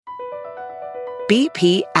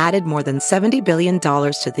BP added more than $70 billion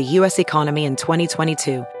to the U.S. economy in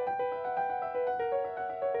 2022.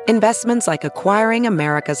 Investments like acquiring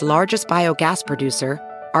America's largest biogas producer,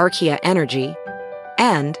 Archaea Energy,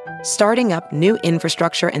 and starting up new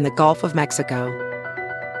infrastructure in the Gulf of Mexico.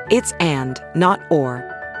 It's and, not or.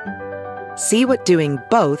 See what doing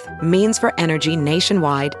both means for energy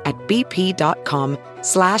nationwide at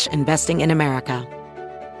bp.com/investing in America.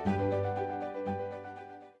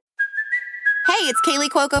 Hey, it's Kaylee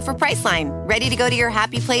Cuoco for Priceline. Ready to go to your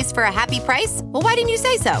happy place for a happy price? Well, why didn't you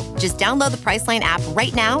say so? Just download the Priceline app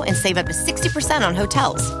right now and save up to 60% on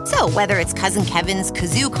hotels. So whether it's Cousin Kevin's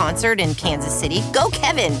Kazoo Concert in Kansas City, go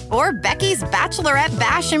Kevin, or Becky's Bachelorette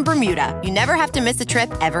Bash in Bermuda, you never have to miss a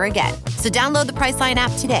trip ever again. So download the Priceline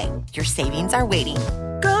app today. Your savings are waiting.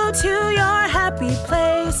 Go to your happy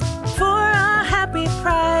place for a happy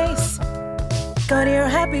price. Go to your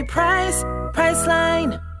happy price,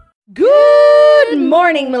 Priceline. Good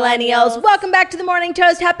morning, millennials. Welcome back to the Morning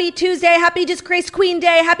Toast. Happy Tuesday. Happy Disgraced Queen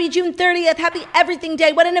Day. Happy June 30th. Happy Everything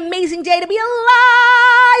Day. What an amazing day to be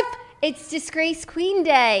alive. It's Disgraced Queen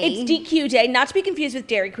Day. It's DQ Day, not to be confused with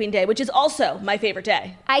Dairy Queen Day, which is also my favorite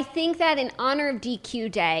day. I think that in honor of DQ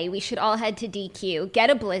Day, we should all head to DQ, get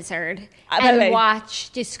a blizzard, and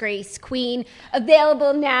watch Disgraced Queen.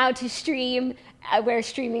 Available now to stream where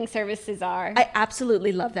streaming services are. I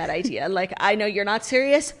absolutely love that idea. Like, I know you're not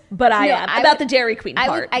serious, but I am. About the Dairy Queen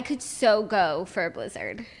part. I could so go for a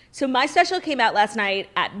blizzard. So my special came out last night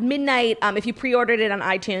at midnight. If you pre-ordered it on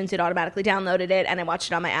iTunes, it automatically downloaded it, and I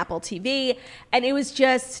watched it on my Apple TV. And it was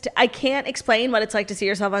just, I can't explain what it's like to see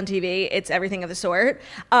yourself on TV. It's everything of the sort.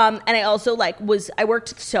 And I also I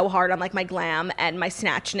worked so hard on like my glam and my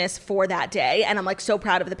snatchness for that day. And I'm like so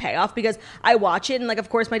proud of the payoff because I watch it and like, of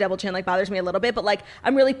course my double chin like bothers me a little bit, but like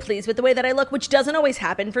I'm really pleased with the way that I look, which doesn't always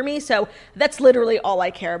happen for me. So that's literally all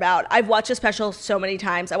I care about. I've watched the special so many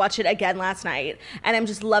times. I watched it again last night and I'm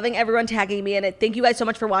just loving everyone tagging me in it. Thank you guys so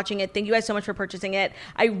much for watching it. Thank you guys so much for purchasing it.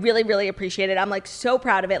 I really, really appreciate it. I'm like so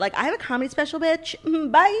proud of it. Like I have a comedy special, bitch.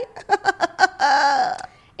 Bye.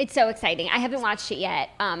 It's so exciting. I haven't watched it yet.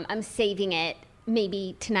 I'm saving it.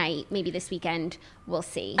 Maybe tonight, maybe this weekend, we'll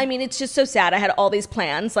see. I mean, it's just so sad. I had all these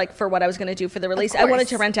plans, like, for what I was going to do for the release. I wanted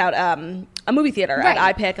to rent out a movie theater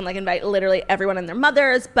at iPic and, like, invite literally everyone and their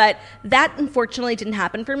mothers. But that, unfortunately, didn't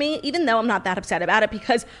happen for me, even though I'm not that upset about it,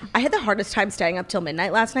 because I had the hardest time staying up till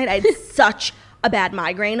midnight last night. I had such a bad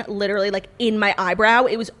migraine, literally, like, in my eyebrow.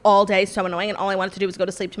 It was all day so annoying, and all I wanted to do was go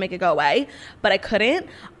to sleep to make it go away. But I couldn't.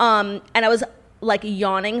 And I was like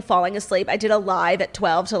yawning, falling asleep. I did a live at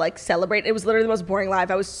 12 to like celebrate. It was literally the most boring live.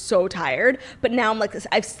 I was so tired. But now I'm like this.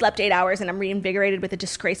 I've slept 8 hours and I'm reinvigorated with a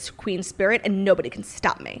disgraced queen spirit and nobody can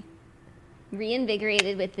stop me.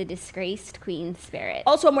 Reinvigorated with the Disgraced Queen spirit.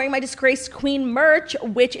 Also, I'm wearing my Disgraced Queen merch,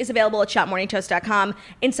 which is available at shopmorningtoast.com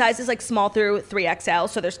in sizes like small through 3XL.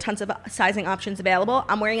 So there's tons of sizing options available.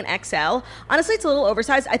 I'm wearing an XL. Honestly, it's a little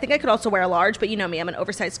oversized. I think I could also wear a large, but you know me, I'm an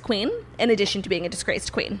oversized queen in addition to being a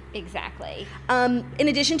disgraced queen. Exactly. In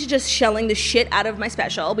addition to just shelling the shit out of my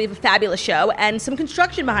special, we have a fabulous show and some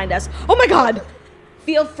construction behind us. Oh my God.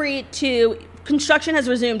 Feel free to... Construction has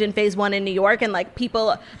resumed in phase 1 in New York, and like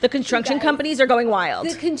the construction companies are going wild.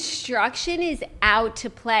 The construction is out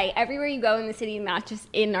to play. Everywhere you go in the city, not just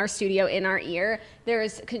in our studio, in our ear,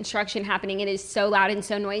 there's construction happening. It is so loud and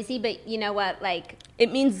so noisy, but you know what? Like,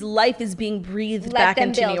 it means life is being breathed back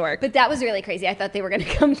into New York. But that was really crazy. I thought they were going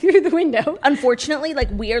to come through the window. Unfortunately,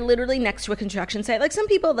 like we are literally next to a construction site. Like some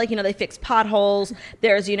people, like, you know, they fix potholes.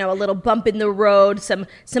 There's, you know, a little bump in the road, some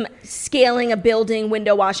scaling a building,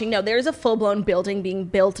 window washing. No, there's a full-blown building being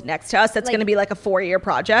built next to us. That's like, going to be like a 4-year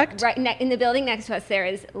project. Right. In the building next to us, there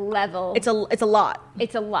is level. It's a lot.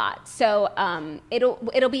 It's a lot. So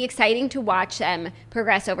it'll be exciting to watch them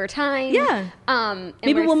progress over time. Yeah.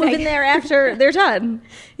 Maybe we'll move in there after they're done.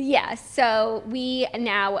 Yeah. So we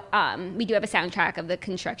now we do have a soundtrack of the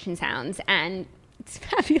construction sounds, and it's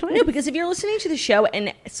fabulous. No, because if you're listening to the show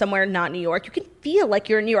and somewhere not New York, you can feel like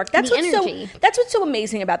you're in New York. That's what's so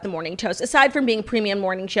amazing about the Morning Toast. Aside from being a premium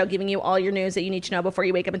morning show, giving you all your news that you need to know before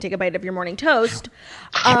you wake up and take a bite of your morning toast,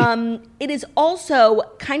 it is also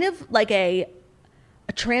kind of like a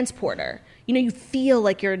transporter. You know, you feel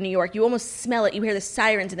like you're in New York. You almost smell it. You hear the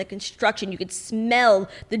sirens and the construction. You could smell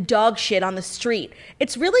the dog shit on the street.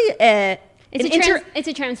 It's really it's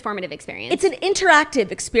a transformative experience. It's an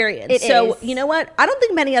interactive experience. So, you know what? I don't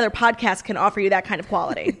think many other podcasts can offer you that kind of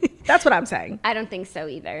quality. That's what I'm saying. I don't think so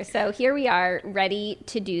either. So here we are, ready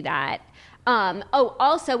to do that.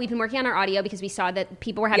 Also, we've been working on our audio because we saw that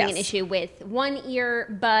people were having an issue with one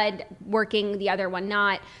earbud working, the other one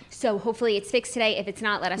not. So hopefully it's fixed today. If it's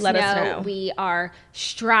not, let us know. We are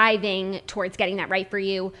striving towards getting that right for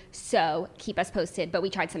you. So keep us posted. But we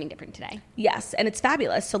tried something different today. Yes, and it's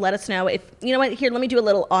fabulous. So let us know if, you know what, here, let me do a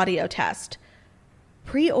little audio test.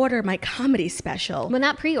 Pre-order my comedy special. Well,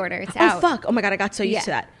 not pre-order. It's out. Oh, fuck. Oh, my God. I got so used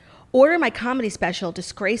to that. Order my comedy special,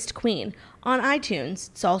 Disgraced Queen, on iTunes.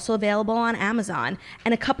 It's also available on Amazon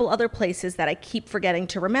and a couple other places that I keep forgetting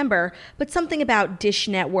to remember, but something about Dish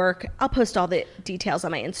Network. I'll post all the details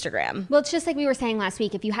on my Instagram. Well, it's just like we were saying last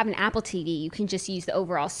week. If you have an Apple TV, you can just use the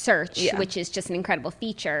overall search, which is just an incredible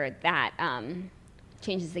feature that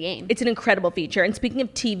changes the game. It's an incredible feature. And speaking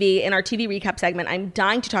of TV, in our TV recap segment, I'm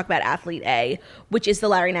dying to talk about Athlete A, which is the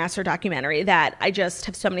Larry Nassar documentary that I just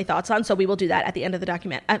have so many thoughts on. So we will do that at the end of the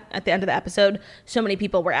at the end of the episode. So many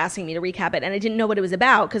people were asking me to recap it, and I didn't know what it was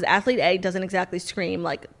about because Athlete A doesn't exactly scream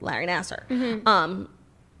like Larry Nassar. Mm-hmm.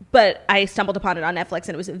 But I stumbled upon it on Netflix,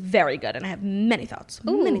 and it was very good, and I have many thoughts.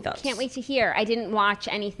 Many thoughts. Can't wait to hear. I didn't watch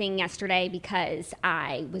anything yesterday because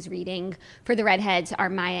I was reading for the Redheads, our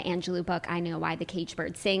Maya Angelou book, I Know Why the Caged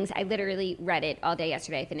Bird Sings. I literally read it all day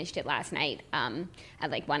yesterday. I finished it last night at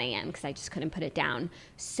like 1 a.m. because I just couldn't put it down.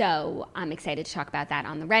 So I'm excited to talk about that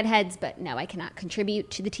on the Redheads, but no, I cannot contribute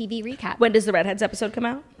to the TV recap. When does the Redheads episode come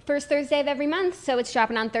out? First Thursday of every month, so it's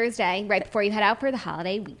dropping on Thursday, right before you head out for the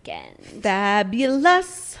holiday weekend.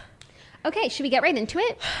 Fabulous. Okay, should we get right into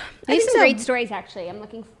it? I have some great stories, actually. I'm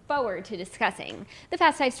looking forward to discussing the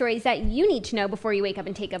Fast 5 stories that you need to know before you wake up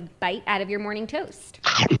and take a bite out of your morning toast.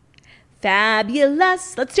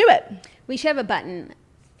 Fabulous. Let's do it. We should have a button.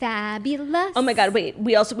 Fabulous. Oh my God, wait.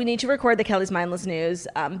 We need to record the Kelly's Mindless News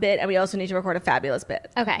bit, and we also need to record a fabulous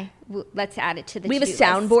bit. Okay, let's add it to the We have a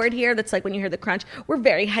soundboard here that's like when you hear the crunch. We're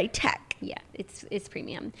very high tech. Yeah, it's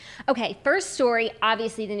premium. Okay, first story,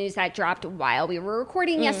 obviously the news that dropped while we were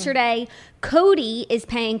recording yesterday. Coty is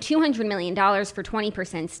paying $200 million for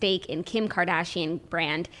 20% stake in Kim Kardashian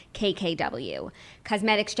brand KKW.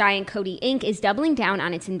 Cosmetics giant Coty Inc. is doubling down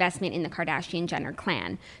on its investment in the Kardashian-Jenner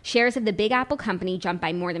clan. Shares of the Big Apple company jumped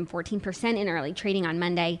by more than 14% in early trading on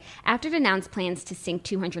Monday after it announced plans to sink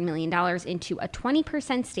 $200 million into a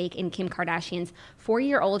 20% stake in Kim Kardashian's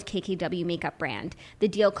 4-year-old KKW makeup brand. The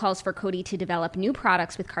deal calls for Coty to develop new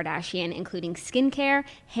products with Kardashian, including skincare,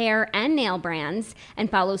 hair, and nail brands, and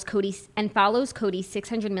follows Coty's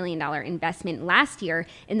 $600 million investment last year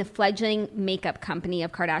in the fledgling makeup company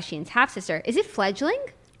of Kardashian's half-sister. Is it fledgling?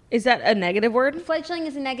 Is that a negative word? Fledgling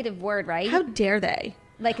is a negative word, right? How dare they?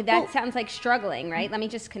 Like, that sounds like struggling, right? Let me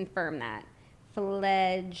just confirm that.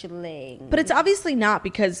 Fledgling. But it's obviously not,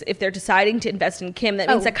 because if they're deciding to invest in Kim, that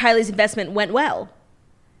means that Kylie's investment went well.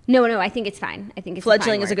 No, I think it's fine. I think it's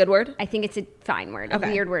fledgling is a good word? I think it's a fine word. Okay.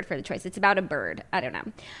 A weird word for the choice. It's about a bird. I don't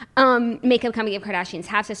know. Makeup company of Kardashian's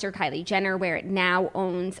half-sister, Kylie Jenner, where it now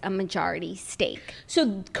owns a majority stake.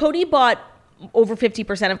 So Coty bought over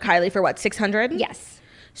 50% of Kylie for what, $600? Yes.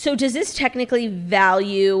 So does this technically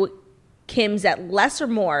value Kim's at less or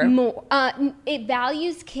more? More. It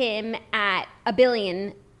values Kim at $1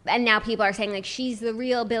 billion. And now people are saying, like, she's the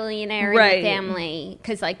real billionaire in the family.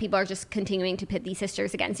 Because, like, people are just continuing to pit these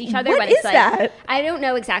sisters against each other. What is that? I don't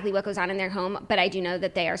know exactly what goes on in their home, but I do know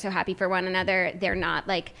that they are so happy for one another. They're not,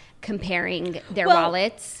 like, comparing their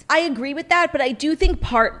wallets. I agree with that, but I do think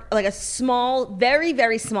a small, very,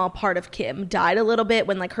 very small part of Kim died a little bit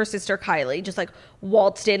when, like, her sister Kylie just, like,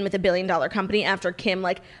 waltzed in with $1 billion company after Kim,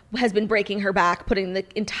 like, has been breaking her back, putting the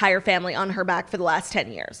entire family on her back for the last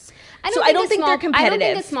 10 years. I don't think they're competitive. I don't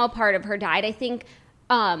think a small part of her died. I think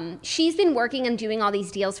she's been working and doing all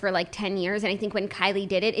these deals for like 10 years. And I think when Kylie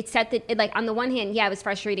did it, it set like, on the one hand, yeah, it was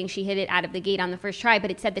frustrating. She hit it out of the gate on the first try, but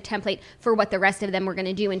it set the template for what the rest of them were going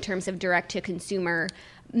to do in terms of direct to consumer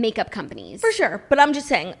makeup companies. For sure. But I'm just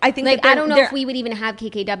saying, I think I don't know if we would even have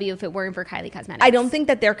KKW if it weren't for Kylie Cosmetics. I don't think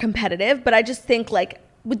that they're competitive, but I just think, like,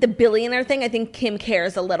 with the billionaire thing, I think Kim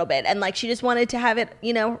cares a little bit. And, like, she just wanted to have it,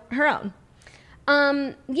 her own.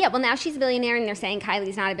 Yeah, well, now she's a billionaire, and they're saying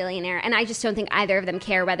Kylie's not a billionaire, and I just don't think either of them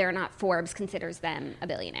care whether or not Forbes considers them a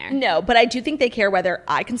billionaire. No, but I do think they care whether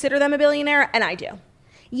I consider them a billionaire, and I do.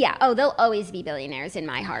 Yeah. Oh, they'll always be billionaires in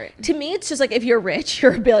my heart. To me, it's just like, if you're rich,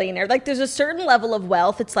 you're a billionaire. Like, there's a certain level of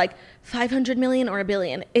wealth. It's like 500 million or $1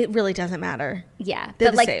 billion. It really doesn't matter. Yeah. They're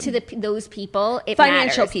but like same. to those people, it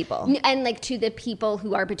financial matters. People. And like to the people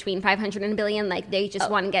who are between 500 and $1 billion, like they just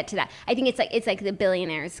want to get to that. I think it's like the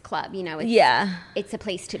billionaires club, It's a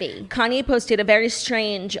place to be. Kanye posted a very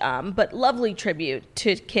strange but lovely tribute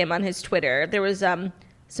to Kim on his Twitter. There was some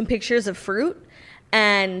pictures of fruit,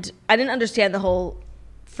 and I didn't understand the whole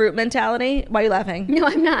fruit mentality. Why are you laughing? No,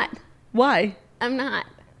 I'm not. Why? I'm not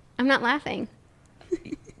laughing.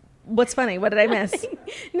 What's funny? What did I miss?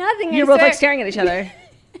 Nothing. You're both like staring at each other.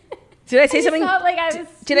 Did I say something?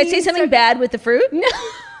 Did I say something bad with the fruit? No.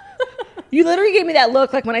 You literally gave me that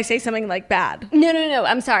look like when I say something like bad. No.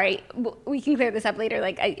 I'm sorry. We can clear this up later.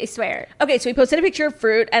 Like, I swear. Okay, so we posted a picture of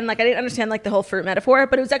fruit, and like I didn't understand like the whole fruit metaphor,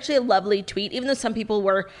 but it was actually a lovely tweet, even though some people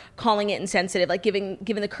were calling it insensitive, like given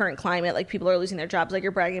the current climate, like people are losing their jobs, like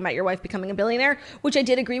you're bragging about your wife becoming a billionaire, which I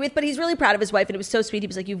did agree with, but he's really proud of his wife, and it was so sweet. He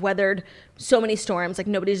was like, you've weathered so many storms, like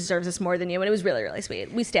nobody deserves this more than you, and it was really, really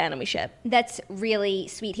sweet. We stand and we ship. That's really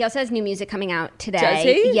sweet. He also has new music coming out today. Does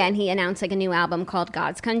he? Yeah, and he announced like a new album called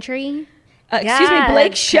God's Country. Excuse me,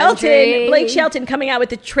 Blake Shelton. Country. Blake Shelton coming out with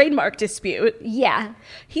the trademark dispute. Yeah.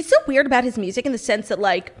 He's so weird about his music in the sense that,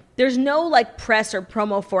 like, there's no, like, press or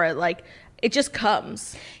promo for it. Like, it just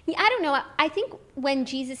comes. Yeah, I don't know. I think when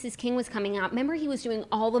Jesus is King was coming out, remember he was doing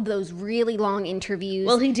all of those really long interviews?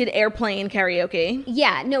 Well, he did airplane karaoke.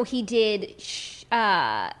 Yeah. No, he did...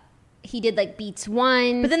 He did like Beats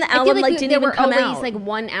One, but then the album like didn't even come out. There were always like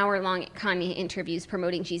 1 hour long Kanye interviews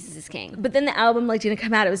promoting Jesus is King. But then the album like didn't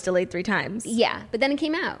come out. It was delayed 3 times. Yeah, but then it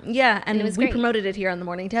came out. Yeah, and we promoted it here on the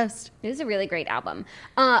Morning Toast. It was a really great album.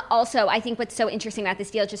 Also, I think what's so interesting about this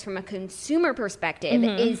deal, just from a consumer perspective,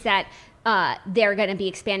 is that they're going to be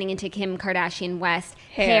expanding into Kim Kardashian West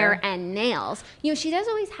hair and nails. You know, she does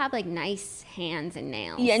always have like nice hands and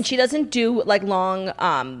nails. Yeah, and she doesn't do like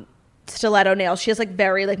long stiletto nails. She has like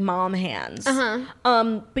very like mom hands.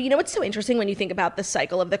 But you know what's so interesting when you think about the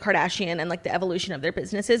cycle of the Kardashian and like the evolution of their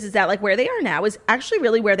businesses is that like where they are now is actually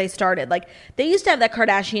really where they started. Like they used to have that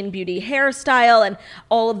Kardashian beauty hairstyle and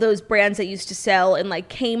all of those brands that used to sell in like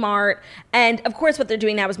Kmart, and of course what they're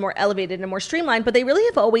doing now is more elevated and more streamlined, but they really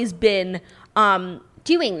have always been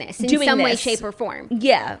doing this in some way, shape, or form.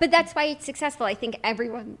 Yeah, but that's why it's successful.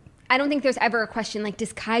 I don't think there's ever a question like,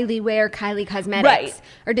 does Kylie wear Kylie Cosmetics? Right.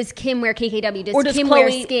 Or does Kim wear KKW? Does Kim wear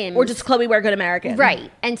Skims? Or does Chloe wear Good American? Right.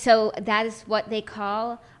 And so that is what they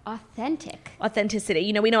call authentic. Authenticity.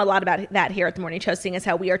 You know, we know a lot about that here at The Morning Toast, seeing as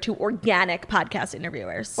how we are 2 organic podcast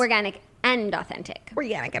interviewers. Organic and authentic.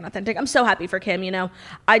 Organic and authentic. I'm so happy for Kim, you know.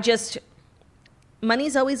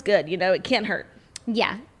 Money's always good, you know. It can't hurt.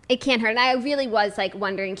 Yeah. It can't hurt. And I really was like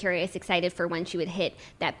wondering, curious, excited for when she would hit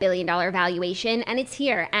that $1 billion valuation. And it's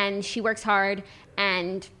here. And she works hard.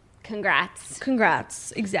 And congrats.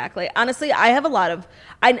 Congrats. Exactly. Honestly, I have a lot of...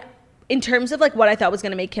 in terms of like what I thought was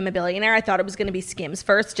going to make Kim a billionaire, I thought it was going to be Skims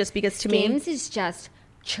first, just because to me... Skims is just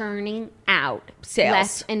churning out sales.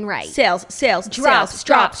 Left and right. Sales. Drops,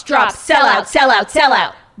 sell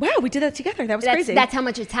out. Wow, we did that together. That was crazy. That's how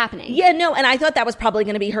much it's happening. Yeah, no, and I thought that was probably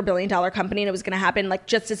going to be her $1 billion company, and it was going to happen like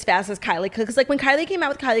just as fast as Kylie. Because like when Kylie came out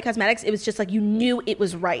with Kylie Cosmetics, it was just like you knew it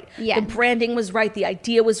was right. Yeah. The branding was right. The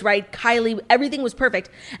idea was right. Kylie, everything was perfect.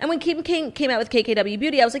 And when Kim came out with KKW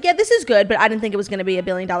Beauty, I was like, yeah, this is good, but I didn't think it was going to be $1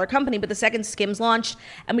 billion company. But the second Skims launched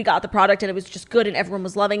and we got the product and it was just good and everyone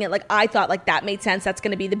was loving it, like I thought like that made sense. That's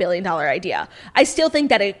going to be the $1 billion idea. I still think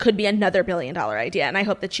that it could be another $1 billion idea, and I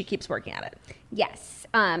hope that she keeps working at it. Yes.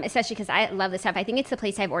 Especially because I love this stuff. I think it's the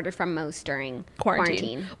place I've ordered from most during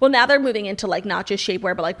quarantine. Well, now they're moving into like not just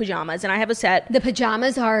shapewear, but like pajamas. And I have a set. The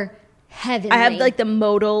pajamas are heavenly. I have like the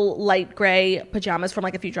modal light gray pajamas from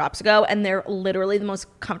like a few drops ago, and they're literally the most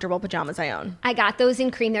comfortable pajamas I own. I got those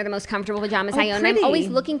in cream. They're the most comfortable pajamas I own. Pretty. I'm always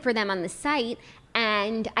looking for them on the site,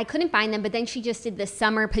 and I couldn't find them, but then she just did the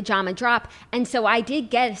summer pajama drop, and so I did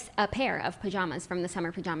get a pair of pajamas from the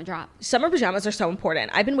summer pajama drop. Summer pajamas are so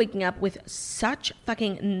important. I've been waking up with such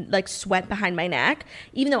fucking like sweat behind my neck,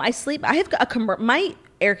 even though I sleep. I have my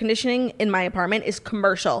air conditioning in my apartment is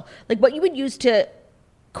commercial. Like what you would use to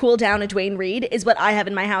cool down a Dwayne Reed is what I have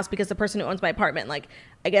in my house, because the person who owns my apartment, like,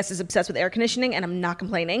 I guess is obsessed with air conditioning, and I'm not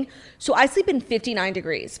complaining. So I sleep in 59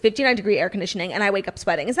 degree air conditioning, and I wake up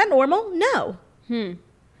sweating. Is that normal? No. And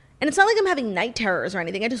it's not like I'm having night terrors or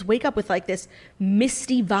anything. I just wake up with like this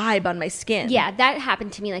misty vibe on my skin. Yeah, that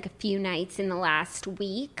happened to me like a few nights in the last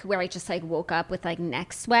week where I just like woke up with like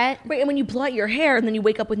neck sweat. Right, and when you blow out your hair and then you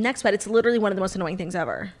wake up with neck sweat, it's literally one of the most annoying things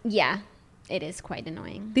ever. Yeah, it is quite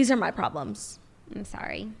annoying. These are my problems. I'm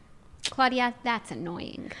sorry. Claudia, that's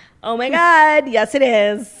annoying. Oh my God, yes it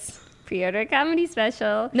is. Pre-order comedy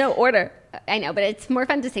special. No, order. I know, but it's more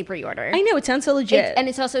fun to say pre-order. I know, it sounds so legit. And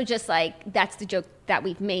it's also just like, that's the joke that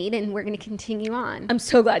we've made, and we're going to continue on. I'm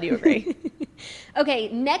so glad you agree. Okay,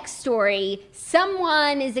 next story.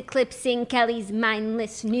 Someone is eclipsing Kelly's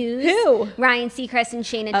mindless news. Who? Ryan Seacrest and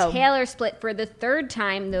Shayna Taylor split for the 3rd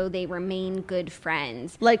time, though they remain good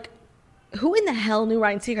friends. Like, Who in the hell knew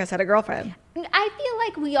Ryan Seacrest had a girlfriend? I feel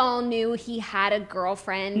like we all knew he had a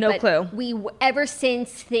girlfriend. No clue. Ever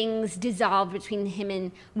since things dissolved between him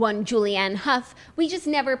and one Julianne Hough, we just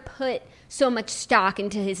never put so much stock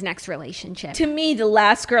into his next relationship. To me, the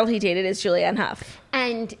last girl he dated is Julianne Hough.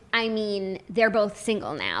 And, I mean, they're both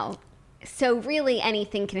single now. So really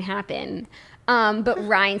anything can happen. But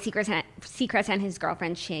Ryan Seacrest and his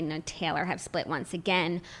girlfriend Shayna Taylor have split once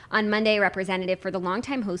again. On Monday, a representative for the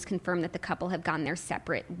longtime host confirmed that the couple have gone their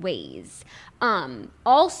separate ways.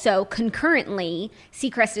 Also, concurrently,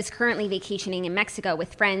 Seacrest is currently vacationing in Mexico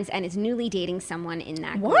with friends and is newly dating someone in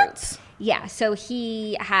that group. What? Yeah, so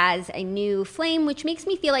he has a new flame, which makes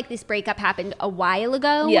me feel like this breakup happened a while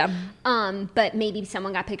ago. Yeah. But maybe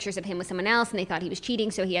someone got pictures of him with someone else and they thought he was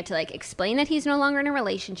cheating, so he had to like explain that he's no longer in a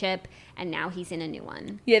relationship, and now he's in a new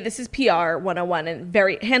one. Yeah, this is PR 101 and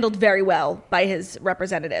handled very well by his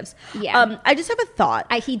representatives. Yeah. I just have a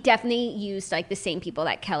thought. He definitely used like the same people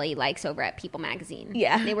that Kelly likes over at People Magazine.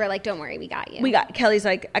 Yeah. They were like, don't worry, we got you. Kelly's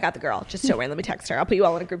like, I got the girl. Just don't worry, let me text her. I'll put you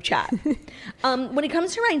all in a group chat. When it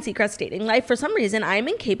comes to Ryan Seacrest's dating life, for some reason, I'm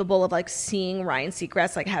incapable of like seeing Ryan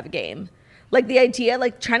Seacrest like have a game. Like the idea,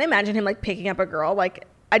 like trying to imagine him like picking up a girl, like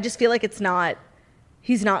I just feel like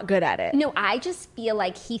he's not good at it. No, I just feel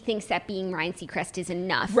like he thinks that being Ryan Seacrest is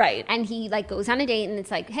enough. Right. And he like goes on a date and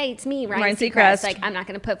it's like, hey, it's me, Ryan Seacrest. Like, I'm not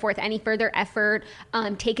going to put forth any further effort.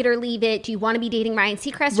 Take it or leave it. Do you want to be dating Ryan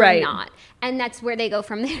Seacrest or not? And that's where they go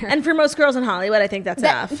from there. And for most girls in Hollywood, I think that's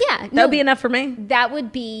enough. Yeah. That would be enough for me. That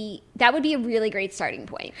would be a really great starting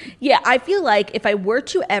point. Yeah, I feel like if I were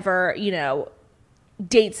to ever,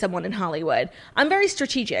 date someone in Hollywood, I'm very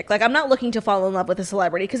strategic. Like, I'm not looking to fall in love with a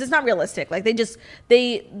celebrity because it's not realistic. Like,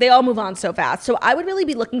 they all move on so fast. So I would really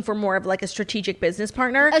be looking for more of like a strategic business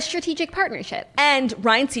partner. A strategic partnership. And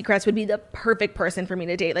Ryan Seacrest would be the perfect person for me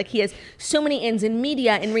to date. Like, he has so many ins in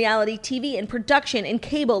media, in reality TV, in production, in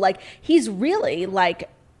cable. Like, he's really like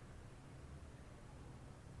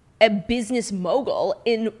a business mogul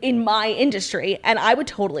in my industry. And I would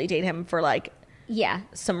totally date him for like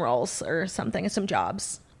some roles or something, some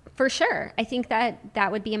jobs. For sure. I think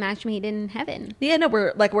that would be a match made in heaven. Yeah, no,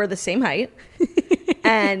 we're the same height.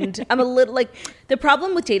 And I'm a little like, the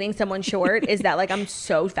problem with dating someone short is that like I'm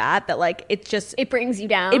so fat that like it brings you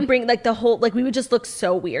down. We would just look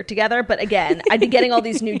so weird together. But again, I'd be getting all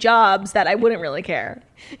these new jobs that I wouldn't really care.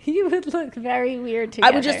 You would look very weird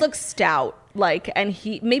together. I would just look stout, and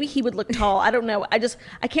he would look tall. I don't know. I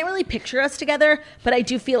can't really picture us together, but I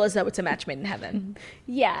do feel as though it's a match made in heaven.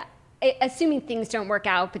 Yeah. Assuming things don't work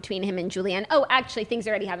out between him and Julianne. Oh, actually, things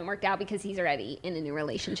already haven't worked out because he's already in a new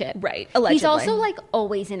relationship. Right. Allegedly. He's also like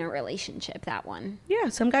always in a relationship, that one. Yeah.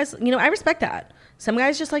 Some guys, I respect that. Some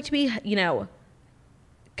guys just like to be,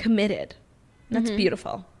 committed. That's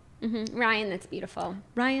beautiful. Mm-hmm. Ryan, that's beautiful.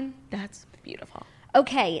 Ryan, that's beautiful.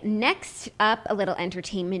 Okay, next up, a little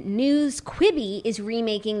entertainment news. Quibi is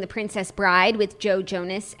remaking The Princess Bride with Joe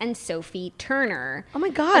Jonas and Sophie Turner. Oh my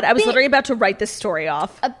God, I was literally about to write this story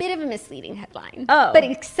off. A bit of a misleading headline, but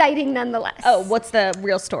exciting nonetheless. Oh, what's the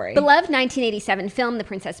real story? Beloved 1987 film The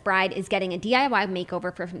Princess Bride is getting a DIY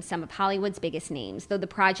makeover from some of Hollywood's biggest names, though the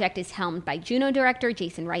project is helmed by Juno director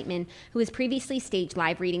Jason Reitman, who has previously staged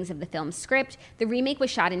live readings of the film's script. The remake was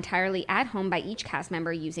shot entirely at home by each cast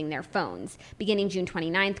member using their phones. Beginning June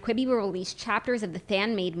 29th, Quibi will release chapters of the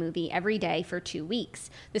fan-made movie every day for 2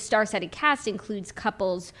 weeks. The star-studded cast includes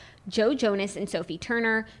couples Joe Jonas and Sophie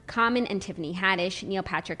Turner, Common and Tiffany Haddish, Neil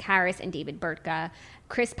Patrick Harris and David Burtka,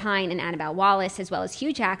 Chris Pine and Annabelle Wallace, as well as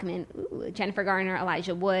Hugh Jackman, Jennifer Garner,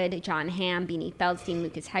 Elijah Wood, John Hamm, Beanie Feldstein,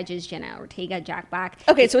 Lucas Hedges, Jenna Ortega, Jack Black.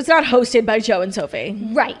 Okay, so it's not hosted by Joe and Sophie.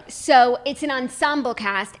 Right. So it's an ensemble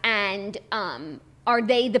cast, and are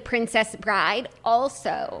they the Princess Bride?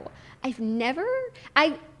 Also, I've never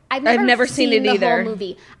seen it either. Whole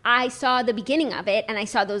movie. I saw the beginning of it, and I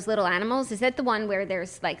saw those little animals. Is that the one where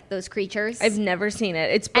there's like those creatures? I've never seen it.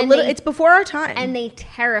 It's before our time, and they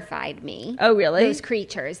terrified me. Oh, really? Those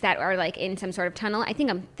creatures that are like in some sort of tunnel. I think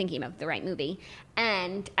I'm thinking of the right movie,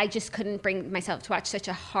 and I just couldn't bring myself to watch such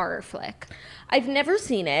a horror flick. I've never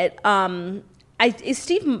seen it. Is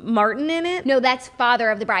Steve Martin in it? No, that's Father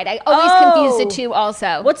of the Bride. I always confuse the two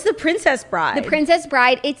also. What's The Princess Bride? The Princess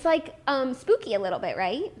Bride, it's like spooky a little bit,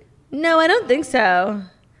 right? No, I don't think so.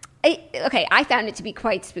 I found it to be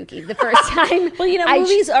quite spooky the first time. Well,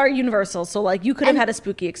 movies are universal, so like you could have had a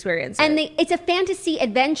spooky experience. And it's a fantasy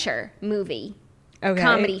adventure movie. Okay.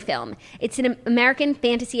 Comedy film. It's an American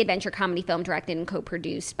fantasy adventure comedy film directed and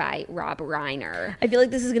co-produced by Rob Reiner. I feel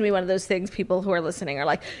like this is going to be one of those things people who are listening are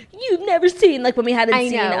like, you've never seen, like when we hadn't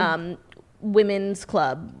seen Women's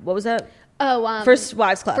Club. What was that? First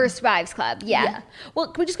Wives Club. First Wives Club, yeah. Well,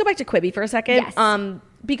 can we just go back to Quibi for a second? Yes.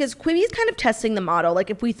 Because Quibi is kind of testing the model. Like,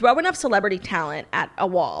 if we throw enough celebrity talent at a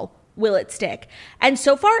wall, will it stick? And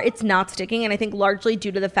so far, it's not sticking. And I think largely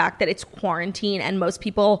due to the fact that it's quarantine and most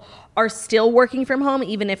people are still working from home,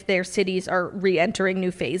 even if their cities are re-entering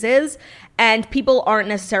new phases. And people aren't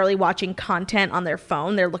necessarily watching content on their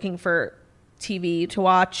phone. They're looking for TV to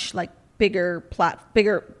watch, like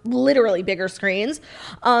literally bigger screens.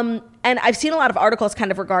 And I've seen a lot of articles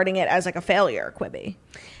kind of regarding it as like a failure, Quibi.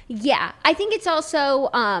 Yeah. I think it's also,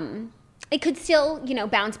 it could still,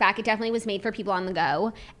 bounce back. It definitely was made for people on the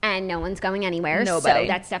go and no one's going anywhere. Nobody. So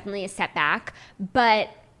that's definitely a setback. But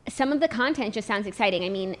some of the content just sounds exciting. I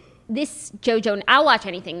mean, I'll watch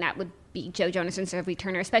anything that would be Joe Jonas and Sophie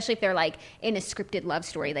Turner, especially if they're like in a scripted love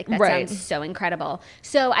story. Like that sounds so incredible.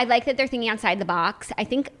 So I like that they're thinking outside the box. I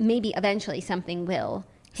think maybe eventually something will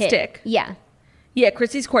stick. Yeah. Yeah,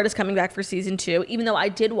 Chrissy's Court is coming back for season 2. Even though I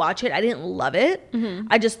did watch it, I didn't love it.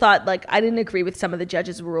 I just thought, like, I didn't agree with some of the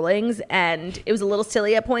judges' rulings, and it was a little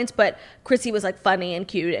silly at points, but Chrissy was, like, funny and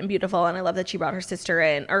cute and beautiful, and I love that she brought her sister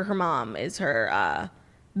in, or her mom is her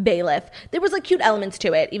bailiff. There was, like, cute elements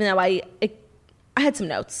to it, even though I had some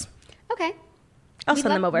notes. Okay. I'll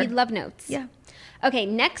send them over. We'd love notes. Yeah. Okay,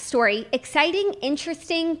 next story. Exciting,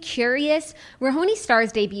 interesting, curious. Rahoney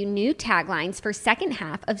Starr's debut new taglines for second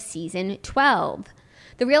half of season 12.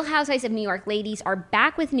 The Real Housewives of New York ladies are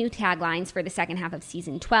back with new taglines for the second half of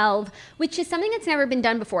season 12, which is something that's never been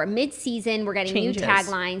done before. Mid-season, we're getting new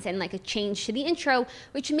taglines and like a change to the intro,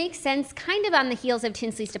 which makes sense kind of on the heels of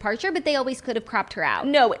Tinsley's departure, but they always could have cropped her out.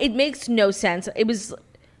 No, it makes no sense. It was...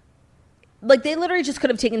 like, they literally just could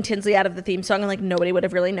have taken Tinsley out of the theme song and, like, nobody would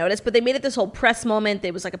have really noticed. But they made it this whole press moment.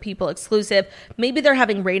 It was, like, a people exclusive. Maybe they're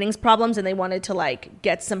having ratings problems and they wanted to, like,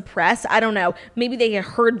 get some press. I don't know. Maybe they had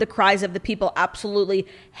heard the cries of the people absolutely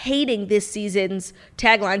hating this season's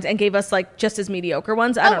taglines and gave us, like, just as mediocre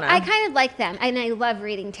ones. I don't know. I kind of like them. And I love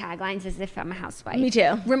reading taglines as if I'm a housewife. Me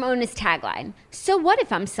too. Ramona's tagline. So what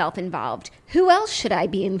if I'm self-involved? Who else should I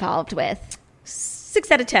be involved with? 6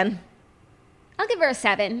 out of 10. I'll give her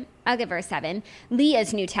a 7.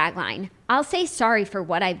 Leah's new tagline. I'll say sorry for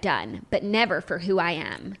what I've done, but never for who I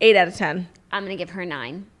am. 8 out of 10. I'm going to give her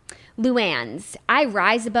 9. Luann's. I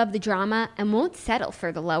rise above the drama and won't settle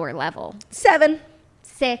for the lower level. 7.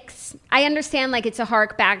 6. I understand, like, it's a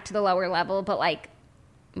hark back to the lower level, but, like,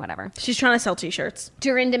 whatever. She's trying to sell t-shirts.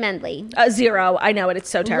 Dorinda Mendley. 0. I know it. It's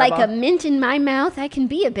so terrible. Like a mint in my mouth, I can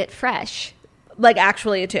be a bit fresh. Like,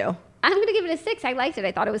 actually a 2. I'm going to give it a 6. I liked it.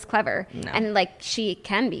 I thought it was clever. No. And, like, she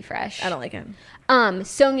can be fresh. I don't like it.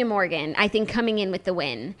 Sonia Morgan, I think, coming in with the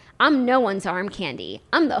win. I'm no one's arm candy.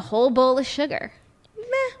 I'm the whole bowl of sugar.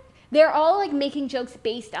 Meh. They're all, like, making jokes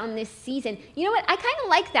based on this season. You know what? I kind of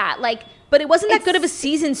like that. Like, but it wasn't that good of a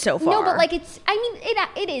season so far. No, but, like,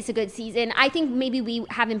 it is a good season. I think maybe we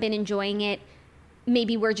haven't been enjoying it.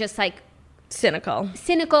 Maybe we're just, like,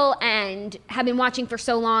 cynical and have been watching for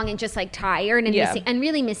so long and just like tired and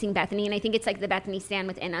really missing Bethany. And I think it's like the Bethany stand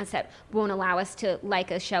within us that won't allow us to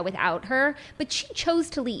like a show without her. But she chose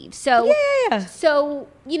to leave. So, So,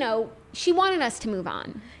 she wanted us to move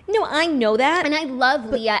on. No, I know that. And I love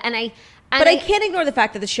Leah. But I can't ignore the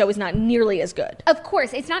fact that the show is not nearly as good. Of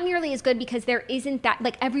course. It's not nearly as good because there isn't that,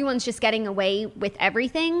 like, everyone's just getting away with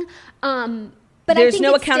everything. But there's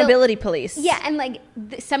no accountability police. Yeah, and like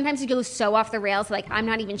sometimes it goes so off the rails, like I'm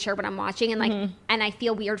not even sure what I'm watching, and like and I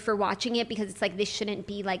feel weird for watching it because it's like this shouldn't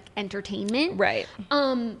be like entertainment, right?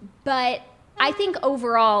 But I think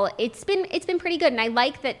overall it's been pretty good, and I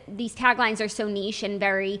like that these taglines are so niche and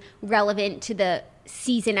very relevant to the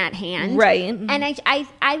season at hand, right? And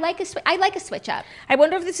I like a switch up. I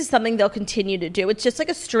wonder if this is something they'll continue to do. It's just like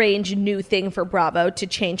a strange new thing for Bravo to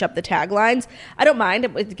change up the taglines. I don't mind.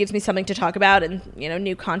 It gives me something to talk about and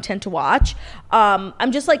new content to watch.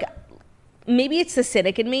 I'm just like, maybe it's the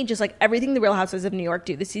cynic in me, just like everything the Real Housewives of New York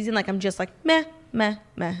do this season. Like I'm just like meh, meh,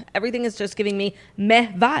 meh. Everything is just giving me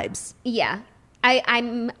meh vibes. Yeah,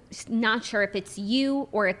 I'm not sure if it's you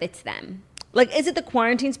or if it's them. Like, is it the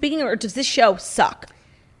quarantine speaking, or does this show suck?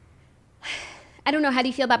 I don't know. How do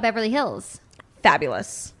you feel about Beverly Hills?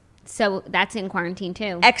 Fabulous. So that's in quarantine,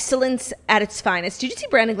 too. Excellence at its finest. Did you see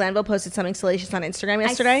Brandon Glanville posted something salacious on Instagram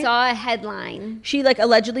yesterday? I saw a headline. She, like,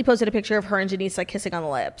 allegedly posted a picture of her and Denise, like, kissing on the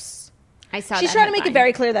lips. I saw She's trying to make it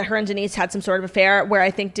very clear that her and Denise had some sort of affair, where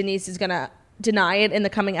I think Denise is going to deny it in the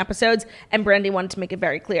coming episodes, and Brandy wanted to make it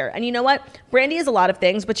very clear. And you know what? Brandy is a lot of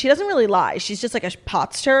things, but she doesn't really lie. She's just like a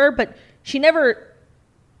pot stirrer, but she never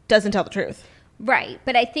doesn't tell the truth. Right.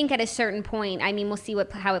 But I think at a certain point, I mean, we'll see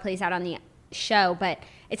how it plays out on the show, but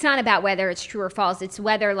it's not about whether it's true or false. It's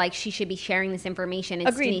whether like she should be sharing this information.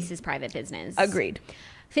 It's Agreed. Denise's private business. Agreed.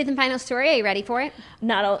 Fifth and final story. Are you ready for it?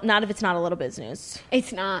 Not if it's not a little business.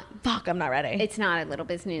 It's not. Fuck, I'm not ready. It's not a little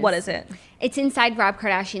business. What is it? It's inside Rob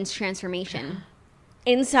Kardashian's transformation.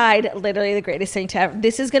 Inside, literally the greatest thing to ever.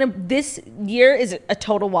 This year is a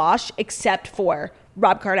total wash, except for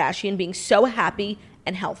Rob Kardashian being so happy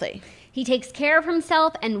and healthy. He takes care of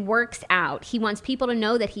himself and works out. He wants people to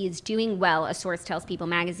know that he is doing well, a source tells People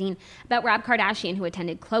magazine about Rob Kardashian, who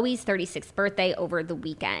attended Khloe's 36th birthday over the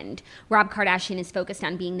weekend. Rob Kardashian is focused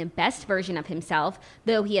on being the best version of himself,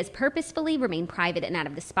 though he has purposefully remained private and out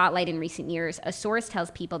of the spotlight in recent years. A source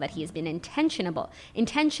tells People that he has been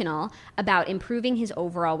intentional about improving his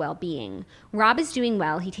overall well-being. Rob is doing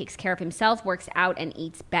well. He takes care of himself, works out, and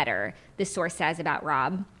eats better, this source says about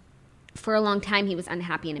Rob. For a long time, he was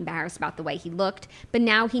unhappy and embarrassed about the way he looked, but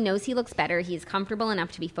now he knows he looks better. He is comfortable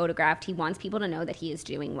enough to be photographed. He wants people to know that he is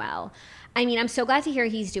doing well. I mean, I'm so glad to hear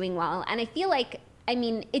he's doing well, and I feel like, I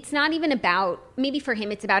mean, it's not even about, maybe for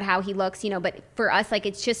him it's about how he looks, but for us, like,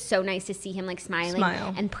 it's just so nice to see him, like, smiling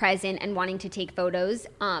and present and wanting to take photos,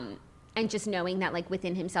 and just knowing that, like,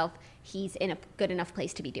 within himself, he's in a good enough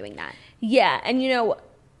place to be doing that. Yeah, and,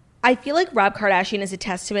 I feel like Rob Kardashian is a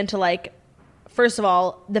testament to, like, first of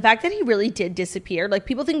all, the fact that he really did disappear, like,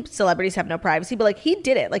 people think celebrities have no privacy, but, like, he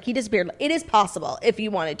did it. Like, he disappeared. It is possible if you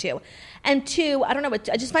wanted to. And two, I don't know, but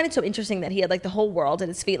I just find it so interesting that he had, like, the whole world at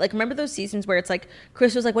his feet. Like, remember those seasons where it's like,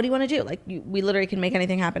 Chris was like, what do you want to do? Like, we literally can make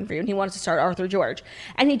anything happen for you. And he wanted to start Arthur George.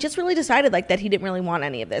 And he just really decided, like, that he didn't really want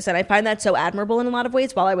any of this. And I find that so admirable in a lot of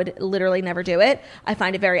ways. While I would literally never do it, I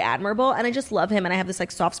find it very admirable. And I just love him. And I have this,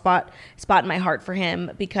 like, soft spot in my heart for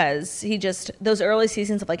him because he just, those early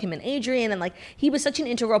seasons of, like, him and Adrian, and, like, he was such an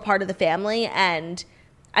integral part of the family. And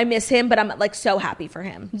I miss him, but I'm, like, so happy for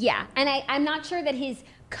him. Yeah. And I'm not sure that his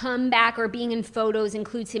comeback or being in photos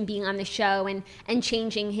includes him being on the show and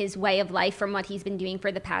changing his way of life from what he's been doing for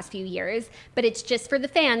the past few years. But it's just for the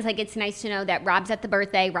fans. Like, it's nice to know that Rob's at the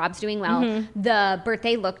birthday. Rob's doing well. Mm-hmm. The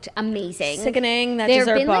birthday looked amazing. Sickening, that dessert bar.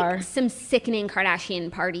 There have been, like, some sickening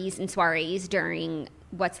Kardashian parties and soirees during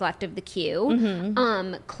what's left of the queue.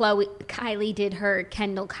 Mm-hmm. Kylie did her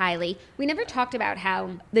Kendall Kylie. We never talked about how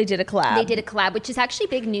they did a collab, which is actually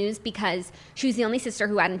big news because she was the only sister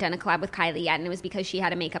who hadn't done a collab with Kylie yet, and it was because she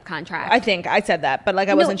had a makeup contract. I think I said that, but, like,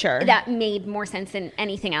 I wasn't sure. That made more sense than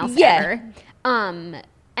anything else ever.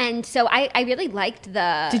 And so I really liked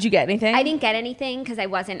the... Did you get anything? I didn't get anything because I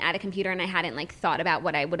wasn't at a computer and I hadn't, like, thought about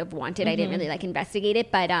what I would have wanted. Mm-hmm. I didn't really, like, investigate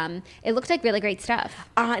it, but it looked like really great stuff.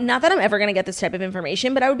 Not that I'm ever going to get this type of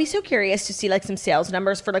information, but I would be so curious to see, like, some sales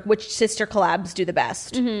numbers for, like, which sister collabs do the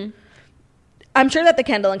best. Mm-hmm. I'm sure that the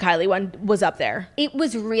Kendall and Kylie one was up there. It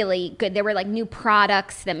was really good. There were, like, new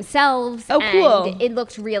products themselves. Oh, cool. And it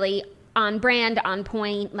looked really on brand, on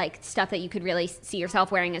point, like, stuff that you could really see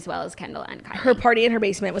yourself wearing, as well as Kendall and Kylie. Her party in her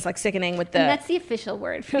basement was, like, sickening with the... And that's the official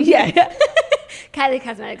word from yeah. Kylie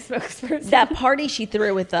Cosmetics spokesperson. That party she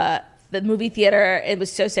threw with the movie theater, it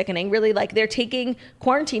was so sickening. Really, like, they're taking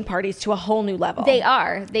quarantine parties to a whole new level. They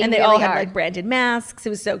are. They really all had, like, branded masks. It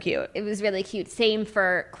was so cute. It was really cute. Same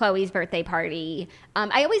for Khloe's birthday party.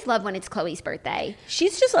 I always love when it's Khloe's birthday.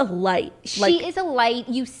 She's just a light. She is a light.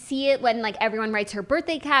 You see it when, like, everyone writes her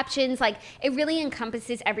birthday captions. Like, it really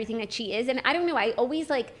encompasses everything that she is. And I don't know, I always,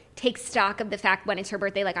 like, take stock of the fact when it's her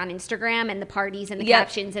birthday, like, on Instagram, and the parties and the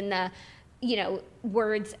captions and the,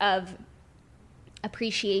 words of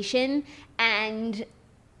appreciation, and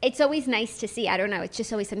it's always nice to see. I don't know. It's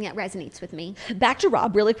just always something that resonates with me. Back to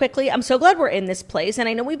Rob really quickly. I'm so glad we're in this place. And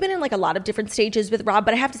I know we've been in, like, a lot of different stages with Rob,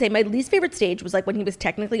 but I have to say my least favorite stage was, like, when he was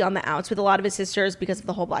technically on the outs with a lot of his sisters because of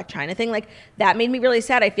the whole Blac Chyna thing. Like, that made me really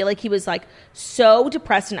sad. I feel like he was, like, so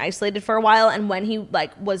depressed and isolated for a while. And when he,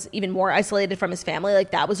 like, was even more isolated from his family, like,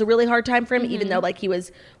 that was a really hard time for him, even though, like, he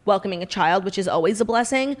was welcoming a child, which is always a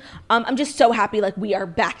blessing. I'm just so happy, like, we are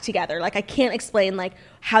back together. Like, I can't explain, like,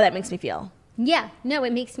 how that makes me feel. Yeah, no,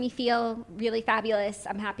 it makes me feel really fabulous.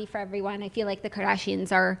 I'm happy for everyone. I feel like the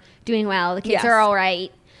Kardashians are doing well. The kids are all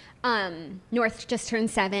right. North just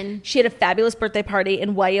turned 7. She had a fabulous birthday party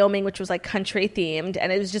in Wyoming, which was, like, country themed,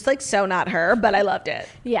 and it was just, like, so not her, but I loved it.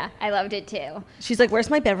 Yeah, I loved it too. She's like, where's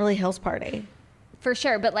my Beverly Hills party? For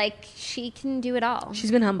sure, but, like, she can do it all.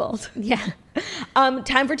 She's been humbled. Yeah.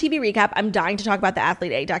 Time for TV recap. I'm dying to talk about the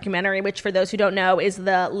Athlete A documentary, which, for those who don't know, is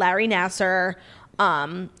the Larry Nassar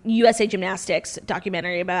USA Gymnastics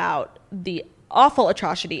documentary about the awful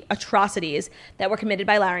atrocities that were committed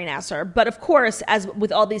by Larry Nassar. But of course, as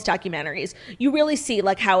with all these documentaries, you really see,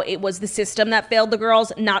 like, how it was the system that failed the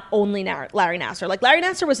girls, not only Larry Nassar. Like, Larry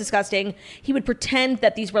Nassar was disgusting. He would pretend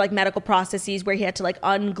that these were, like, medical processes where he had to, like,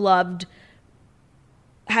 ungloved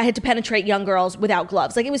had to penetrate young girls without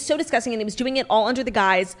gloves. Like, it was so disgusting, and he was doing it all under the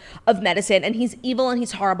guise of medicine, and he's evil and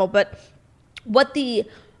he's horrible. But what the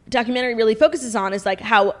documentary really focuses on is like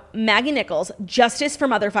how Maggie Nichols, justice for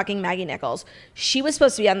motherfucking Maggie Nichols, she was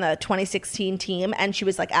supposed to be on the 2016 team, and she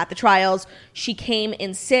was like at the trials. She came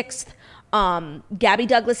in 6th. Gabby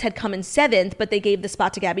Douglas had come in 7th, but they gave the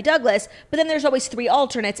spot to Gabby Douglas. But then there's always 3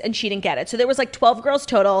 alternates, and she didn't get it. So there was like 12 girls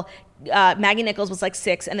total. Maggie Nichols was like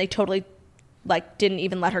 6, and they totally like didn't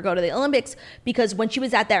even let her go to the Olympics, because when she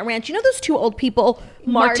was at that ranch, you know those 2 old people,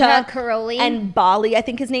 Marta Karoli and Bali, I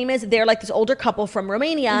think his name is, they're like this older couple from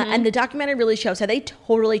Romania, and the documentary really shows how they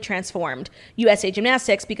totally transformed USA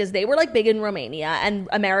Gymnastics, because they were like big in Romania and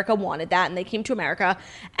America wanted that, and they came to America,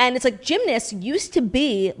 and it's like gymnasts used to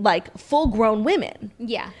be like full-grown women.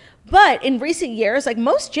 Yeah. But in recent years, like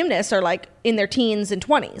most gymnasts are like in their teens and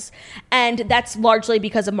 20s, and that's largely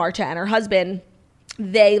because of Marta and her husband.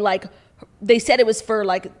 They said it was for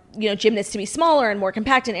like, you know, gymnasts to be smaller and more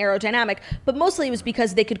compact and aerodynamic, but mostly it was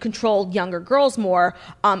because they could control younger girls more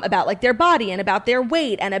about like their body and about their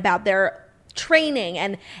weight and about their training.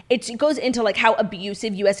 And it goes into like how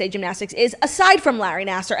abusive USA Gymnastics is, aside from Larry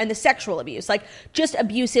Nassar and the sexual abuse, like just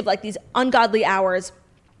abusive, like these ungodly hours.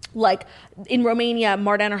 Like in Romania,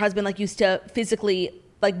 Marta and her husband like used to physically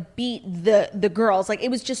like beat the girls. Like,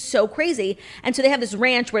 it was just so crazy. And so they have this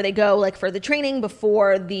ranch where they go like for the training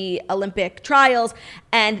before the Olympic trials,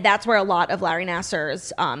 and that's where a lot of Larry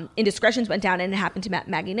Nassar's indiscretions went down, and it happened to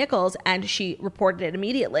Maggie Nichols, and she reported it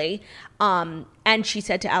immediately. And she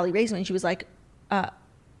said to Ali Raisman, she was like,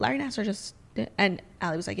 Larry Nassar just, and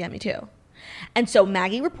Ali was like, yeah, me too. And so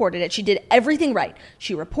Maggie reported it. She did everything right.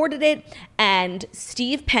 She reported it, and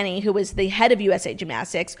Steve Penny, who was the head of USA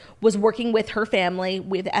Gymnastics, was working with her family,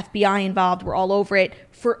 with the FBI involved. We're all over it.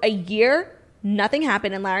 For a year, nothing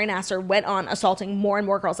happened, and Larry Nassar went on assaulting more and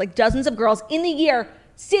more girls, like dozens of girls in the year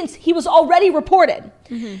since he was already reported.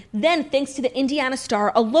 Then, thanks to the Indiana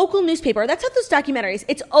Star, a local newspaper, that's how those documentaries,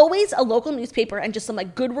 it's always a local newspaper and just some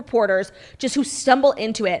like good reporters just who stumble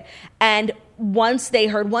into it. And once they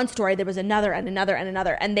heard one story, there was another and another and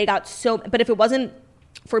another. And they got so, but if it wasn't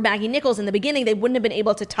for Maggie Nichols in the beginning, they wouldn't have been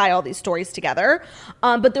able to tie all these stories together.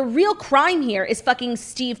 But the real crime here is fucking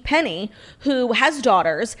Steve Penny, who has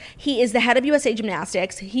daughters. He is the head of USA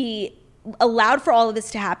Gymnastics. He allowed for all of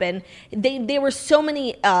this to happen. There were so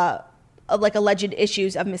many like alleged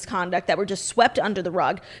issues of misconduct that were just swept under the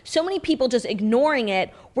rug. So many people just ignoring it,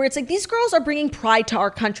 where it's like, these girls are bringing pride to our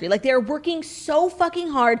country. Like, they're working so fucking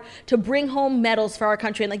hard to bring home medals for our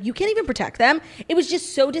country, and like, you can't even protect them. It was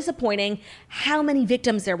just so disappointing how many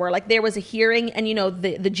victims there were. Like, there was a hearing, and you know,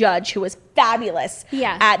 the judge, who was fabulous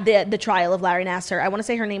at the trial of Larry Nassar. I want to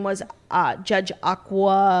say her name was Judge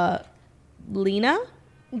Aquilina.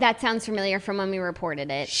 That sounds familiar from when we reported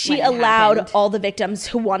it. She allowed all the victims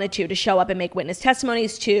who wanted to show up and make witness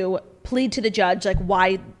testimonies to plead to the judge like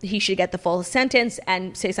why he should get the full sentence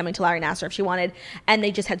and say something to Larry Nassar if she wanted. And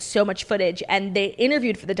they just had so much footage, and they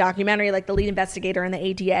interviewed for the documentary like the lead investigator and the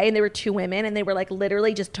ADA, and they were 2 women, and they were like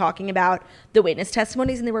literally just talking about the witness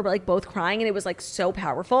testimonies, and they were like both crying, and it was like so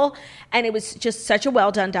powerful. And it was just such a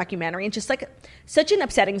well done documentary, and just like such an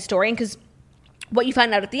upsetting story. And because what you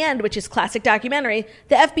find out at the end, which is classic documentary,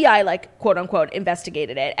 the FBI, like, quote unquote,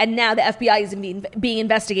 investigated it. And now the FBI is being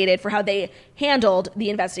investigated for how they handled the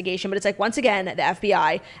investigation. But it's like, once again, the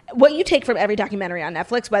FBI, what you take from every documentary on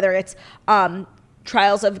Netflix, whether it's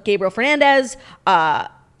trials of Gabriel Fernandez,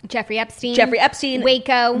 Jeffrey Epstein,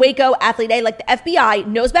 Waco, Athlete A, like the FBI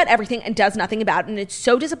knows about everything and does nothing about it, and it's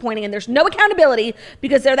so disappointing, and there's no accountability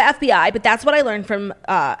because they're the FBI. But that's what I learned from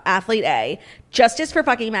Athlete A. Justice for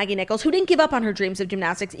fucking Maggie Nichols, who didn't give up on her dreams of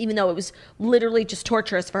gymnastics, even though it was literally just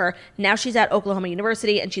torturous for her. Now she's at Oklahoma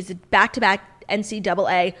University, and she's a back-to-back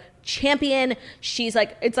NCAA champion. She's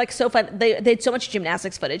like, it's like so fun. They had so much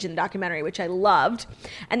gymnastics footage in the documentary, which I loved.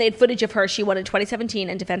 And they had footage of her. She won in 2017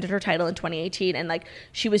 and defended her title in 2018. And like,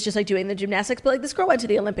 she was just like doing the gymnastics, but like, this girl went to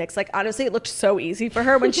the Olympics. Like, honestly, it looked so easy for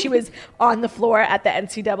her when she was on the floor at the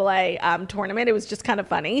NCAA tournament. It was just kind of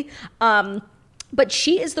funny. But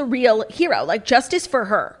she is the real hero, like, justice for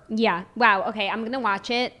her. Yeah. Wow. Okay. I'm going to watch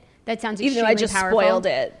it. That sounds extremely powerful. Even though I just spoiled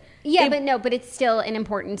it. Yeah, but it's still an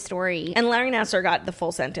important story. And Larry Nassar got the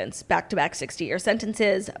full sentence, back-to-back 60-year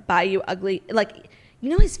sentences. Bayou Ugly, like, you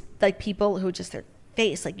know, his, like, people who just, their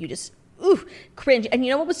face, like, you just, ooh, cringe. And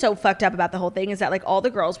you know what was so fucked up about the whole thing is that, like, all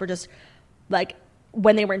the girls were just, like,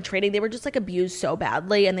 when they were in training, they were just like abused so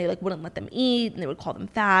badly, and they like wouldn't let them eat, and they would call them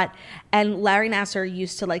fat. And Larry Nassar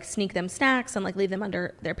used to like sneak them snacks and like leave them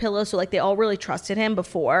under their pillows. So like they all really trusted him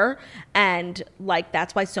before, and like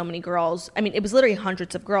that's why so many girls, I mean, it was literally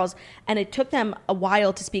hundreds of girls, and it took them a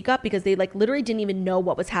while to speak up because they like literally didn't even know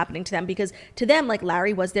what was happening to them, because to them like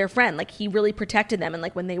Larry was their friend, like he really protected them. And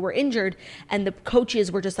like when they were injured and the coaches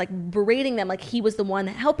were just like berating them, like he was the one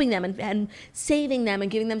helping them and saving them and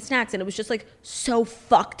giving them snacks, and it was just like so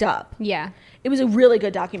fucked up. Yeah. It was a really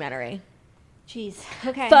good documentary. Jeez.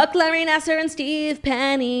 Okay. Fuck Larry Nassar and Steve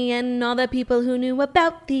Penny and all the people who knew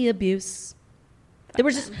about the abuse. There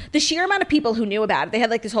was just the sheer amount of people who knew about it. They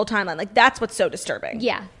had like this whole timeline. Like that's what's so disturbing.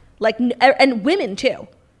 Yeah. Like, and women too.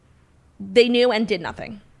 They knew and did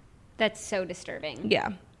nothing. That's so disturbing. Yeah.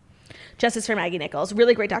 Justice for Maggie Nichols.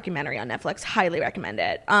 Really great documentary on Netflix. Highly recommend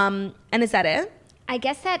it. And is that it? I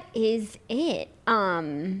guess that is it.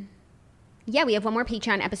 Yeah, we have one more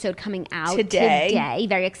Patreon episode coming out today.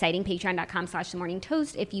 Very exciting.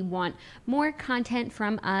 Patreon.com/themorningtoast if you want more content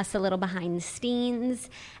from us, a little behind the scenes.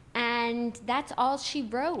 And that's all she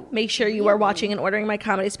wrote. Make sure you are watching and ordering my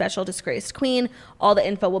comedy special, Disgraced Queen. All the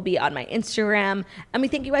info will be on my Instagram. And we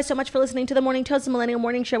thank you guys so much for listening to The Morning Toast, the Millennial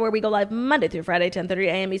Morning Show, where we go live Monday through Friday, 10:30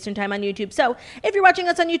 a.m. Eastern Time on YouTube. So if you're watching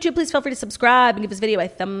us on YouTube, please feel free to subscribe and give this video a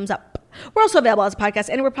thumbs up. We're also available as a podcast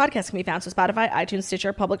anywhere podcasts can be found. So Spotify, iTunes,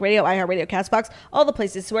 Stitcher, Public Radio, iHeartRadio, CastBox, all the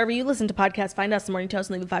places. So wherever you listen to podcasts, find us, The Morning Toast,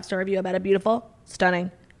 and leave a 5-star review about how beautiful,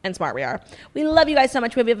 stunning, and smart we are. We love you guys so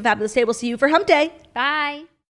much. We have a fabulous day. We'll see you for Hump Day. Bye.